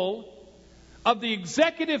symbol of the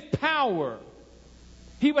executive power.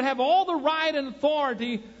 He would have all the right and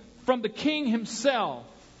authority from the king himself.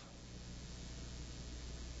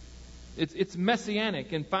 It's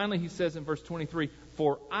messianic. And finally he says in verse 23,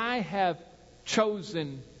 for I have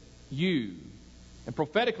chosen you. And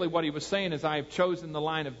prophetically what he was saying is, I have chosen the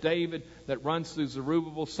line of David that runs through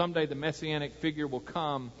Zerubbabel. Someday the messianic figure will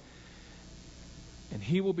come, and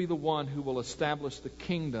he will be the one who will establish the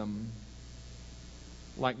kingdom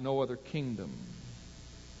like no other kingdom.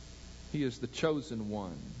 He is the chosen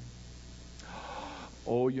one.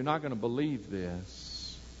 Oh, you're not going to believe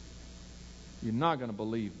this. You're not going to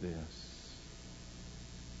believe this.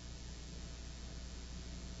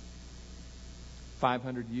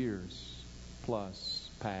 500 years plus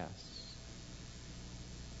pass.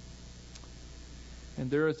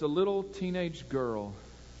 And there is a little teenage girl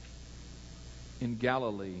in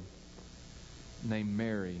Galilee named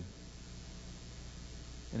Mary.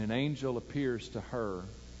 And an angel appears to her.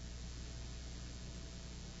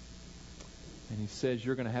 And he says,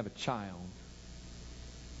 you're going to have a child.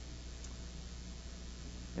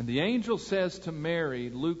 And the angel says to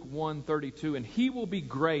Mary, Luke 1:32, and he will be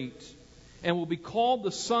great and will be called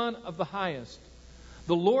the Son of the Highest.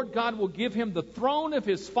 The Lord God will give him the throne of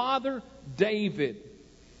his father David,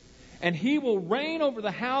 and he will reign over the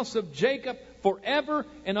house of Jacob forever,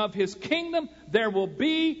 and of his kingdom there will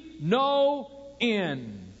be no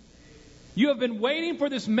end. You have been waiting for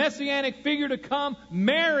this messianic figure to come,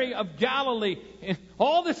 Mary of Galilee, in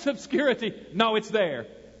all this obscurity. No, it's there.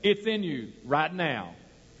 It's in you right now.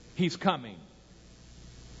 He's coming.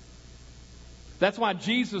 That's why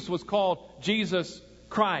Jesus was called Jesus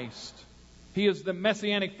Christ. He is the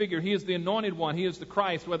messianic figure. He is the anointed one. He is the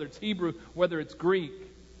Christ, whether it's Hebrew, whether it's Greek.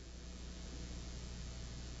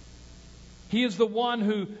 He is the one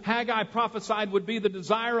who Haggai prophesied would be the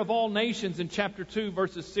desire of all nations in chapter 2,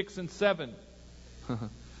 verses 6 and 7.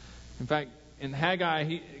 In fact, in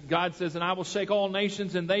Haggai, God says, and I will shake all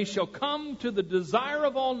nations, and they shall come to the desire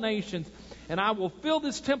of all nations, and I will fill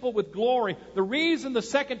this temple with glory. The reason the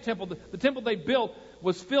second temple, the temple they built,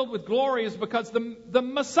 was filled with glory is because the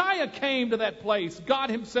Messiah came to that place, God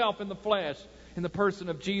himself in the flesh, in the person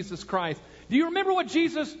of Jesus Christ. Do you remember what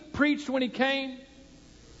Jesus preached when he came?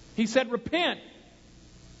 He said, repent,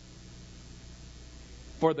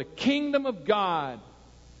 for the kingdom of God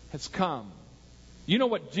has come. You know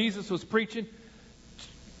what Jesus was preaching?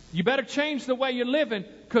 You better change the way you're living,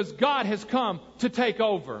 because God has come to take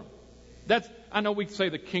over. I know we say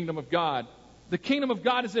the kingdom of God. The kingdom of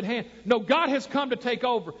God is at hand. No, God has come to take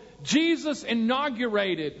over. Jesus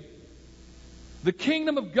inaugurated the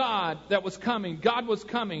kingdom of God that was coming. God was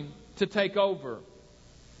coming to take over.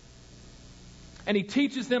 And he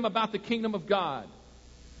teaches them about the kingdom of God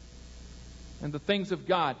and the things of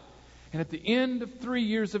God. And at the end of 3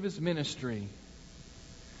 years of his ministry,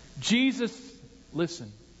 Jesus,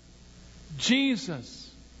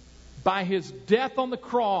 by his death on the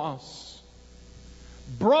cross,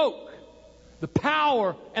 broke the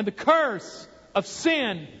power and the curse of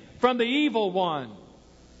sin from the evil one.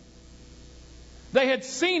 They had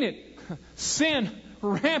seen it, sin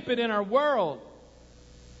rampant in our world.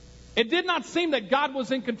 It did not seem that God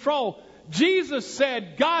was in control. Jesus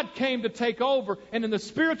said God came to take over, and in the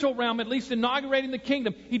spiritual realm, at least inaugurating the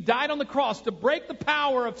kingdom, he died on the cross to break the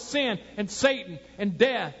power of sin and Satan and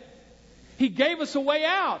death. He gave us a way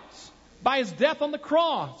out. by his death on the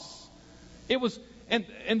cross. It was, and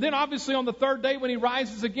then obviously on the third day when he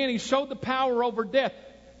rises again, he showed the power over death.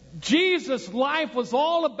 Jesus' life was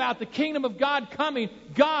all about the kingdom of God coming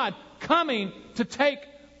to take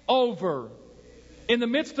over in the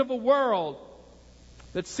midst of a world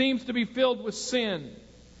that seems to be filled with sin.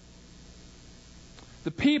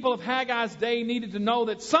 The people of Haggai's day needed to know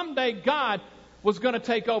that someday God was going to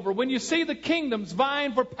take over. When you see the kingdoms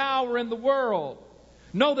vying for power in the world,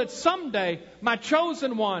 know that someday my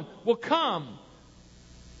chosen one will come.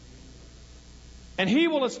 And he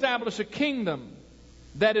will establish a kingdom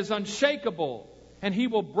that is unshakable. And he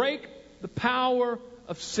will break the power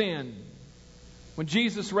of sin. When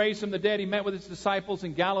Jesus raised from the dead, he met with his disciples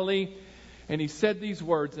in Galilee. And he said these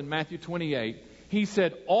words in Matthew 28. He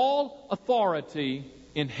said, all authority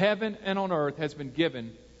in heaven and on earth has been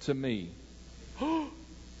given to me. Do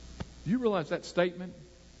you realize that statement?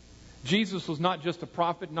 Jesus was not just a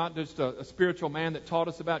prophet, not just a spiritual man that taught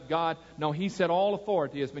us about God. No, he said all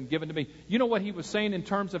authority has been given to me. You know what he was saying in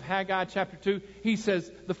terms of Haggai chapter 2? He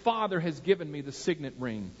says, the Father has given me the signet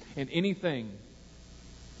ring. And anything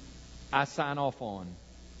I sign off on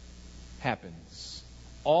happens.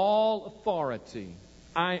 All authority.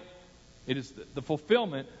 It is the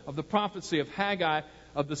fulfillment of the prophecy of Haggai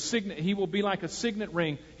of the signet. He will be like a signet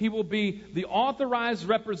ring. He will be the authorized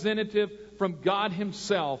representative from God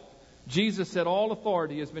himself. Jesus said, all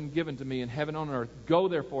authority has been given to me in heaven and on earth. Go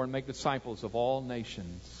therefore and make disciples of all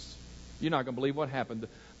nations. You're not going to believe what happened.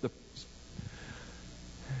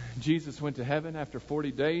 Jesus went to heaven after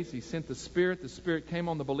 40 days. He sent the Spirit. The Spirit came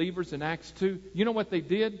on the believers in Acts 2. You know what they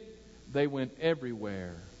did? They went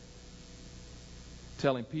everywhere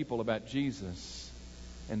telling people about Jesus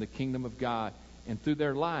and the kingdom of God. And through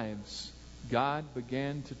their lives, God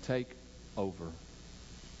began to take over.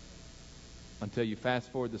 Until you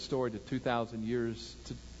fast forward the story to 2,000 years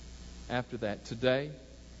after that. Today,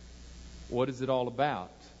 what is it all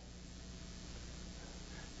about?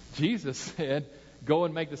 Jesus said, go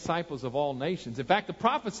and make disciples of all nations. In fact, the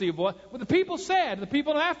prophecy of what the people said, the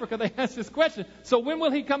people in Africa, they asked this question. So when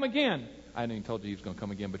will he come again? I hadn't even told you he was going to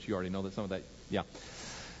come again, but you already know that some of that. Yeah.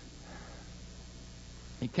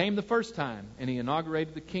 He came the first time, and he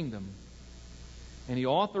inaugurated the kingdom. And he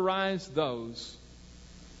authorized those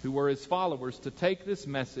who were his followers to take this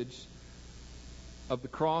message of the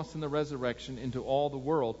cross and the resurrection into all the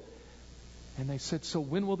world. And they said, so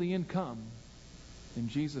when will the end come? And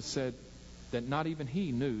Jesus said that not even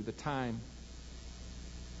he knew the time,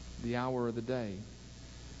 the hour, or the day.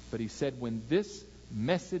 But he said, when this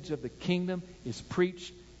message of the kingdom is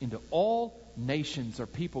preached into all nations or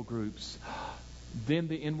people groups, then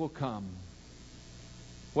the end will come.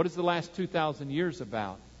 What is the last 2,000 years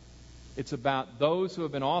about? It's about those who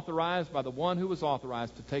have been authorized by the one who was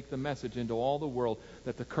authorized to take the message into all the world,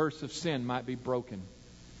 that the curse of sin might be broken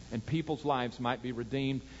and people's lives might be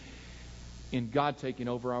redeemed in God taking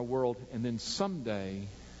over our world. And then someday,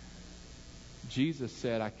 Jesus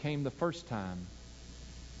said, I came the first time.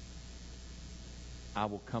 I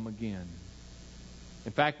will come again.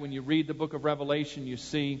 In fact, when you read the book of Revelation, you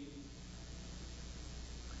see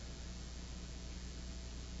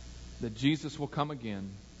that Jesus will come again.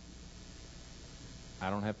 I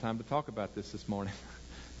don't have time to talk about this morning.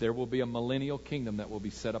 There will be a millennial kingdom that will be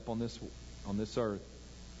set up on this earth.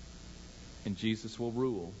 And Jesus will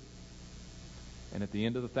rule. And at the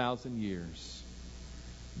end of the 1,000 years,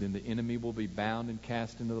 then the enemy will be bound and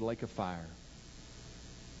cast into the lake of fire.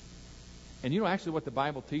 And you know actually what the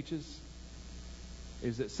Bible teaches?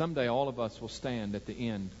 Is that someday all of us will stand at the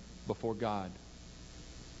end before God.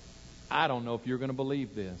 I don't know if you're going to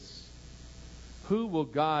believe this. Who will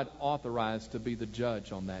God authorize to be the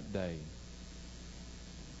judge on that day?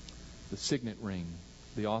 The signet ring,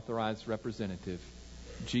 the authorized representative,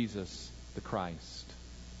 Jesus the Christ.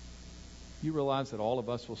 You realize that all of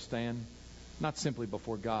us will stand not simply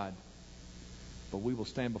before God, but we will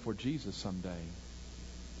stand before Jesus someday.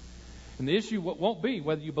 And the issue won't be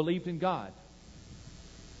whether you believed in God.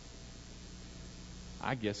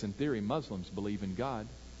 I guess in theory Muslims believe in God.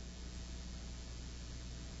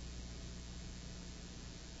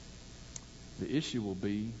 The issue will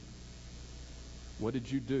be, what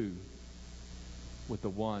did you do with the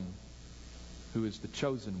one who is the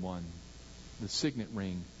chosen one, the signet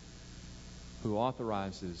ring, who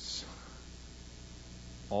authorizes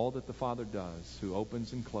all that the Father does, who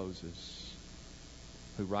opens and closes,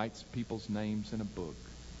 who writes people's names in a book?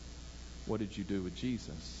 What did you do with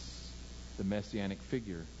Jesus, the messianic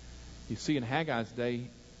figure? You see, in Haggai's day,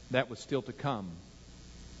 that was still to come.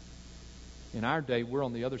 In our day, we're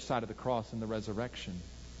on the other side of the cross and the resurrection.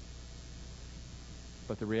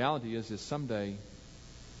 But the reality is someday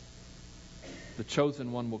the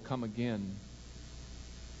chosen one will come again,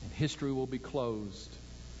 and history will be closed,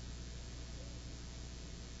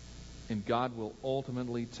 and God will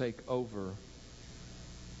ultimately take over,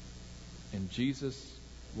 and Jesus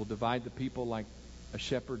will divide the people like a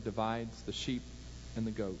shepherd divides the sheep and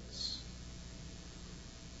the goats.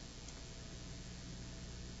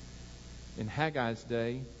 In Haggai's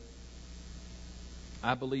day,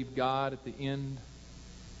 I believe God at the end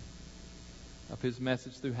of his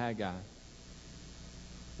message through Haggai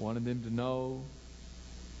wanted them to know,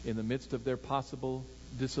 in the midst of their possible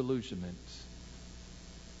disillusionment,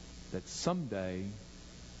 that someday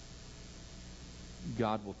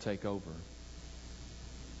God will take over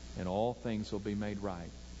and all things will be made right.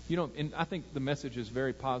 You know, and I think the message is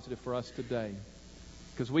very positive for us today,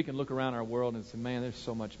 because we can look around our world and say, man, there's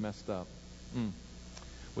so much messed up.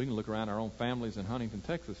 We can look around our own families in Huntington,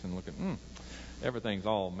 Texas, and look at, everything's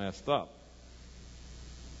all messed up.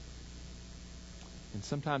 And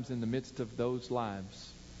sometimes in the midst of those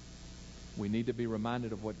lives, we need to be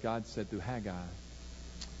reminded of what God said through Haggai.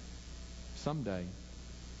 Someday,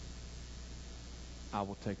 I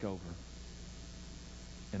will take over,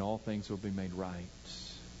 and all things will be made right.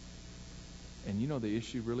 And you know, the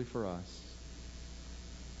issue really for us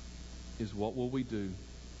is, what will we do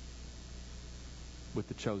with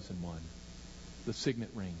the chosen one, the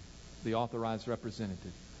signet ring, the authorized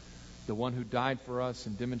representative, the one who died for us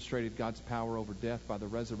and demonstrated God's power over death by the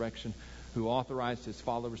resurrection, who authorized his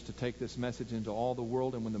followers to take this message into all the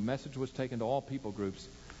world. And when the message was taken to all people groups,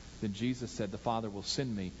 then Jesus said, the Father will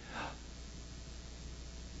send me.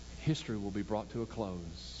 History will be brought to a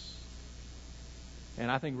close. And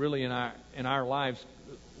I think really in our lives,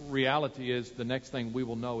 reality is the next thing we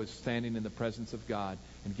will know is standing in the presence of God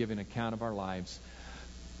and giving account of our lives.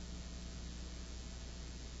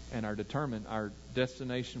 And our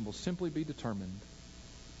destination will simply be determined.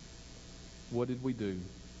 What did we do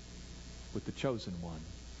with the chosen one?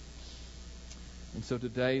 And so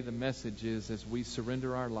today the message is, as we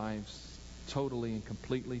surrender our lives totally and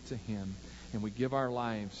completely to him, and we give our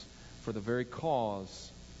lives for the very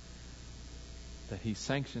cause that he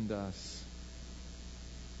sanctioned us,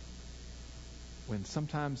 when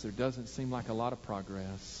sometimes there doesn't seem like a lot of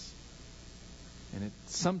progress, and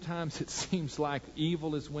sometimes it seems like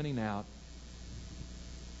evil is winning out,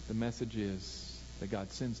 the message is that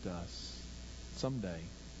God sends to us, someday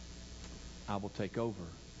I will take over.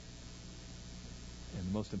 And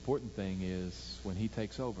the most important thing is, when he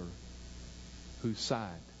takes over, whose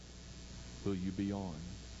side will you be on?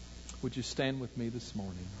 Would you stand with me this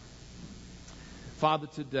morning? Father,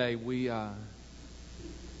 today we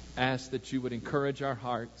ask that you would encourage our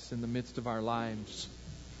hearts in the midst of our lives,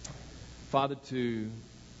 Father, to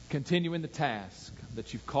continue in the task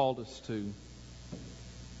that you've called us to,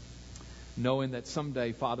 knowing that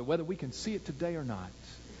someday, Father, whether we can see it today or not,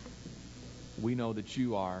 we know that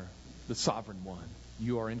you are the sovereign one.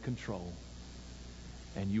 You are in control,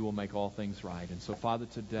 and you will make all things right. And so, Father,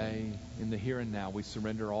 today, in the here and now, we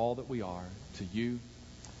surrender all that we are to you.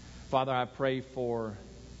 Father, I pray for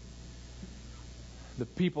the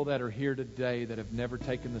people that are here today that have never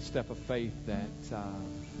taken the step of faith that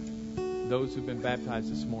those who've been baptized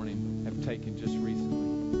this morning have taken just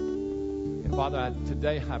recently. And Father,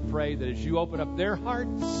 today I pray that as you open up their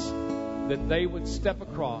hearts, that they would step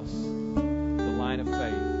across the line of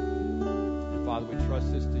faith. And Father, we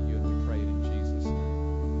trust this to you.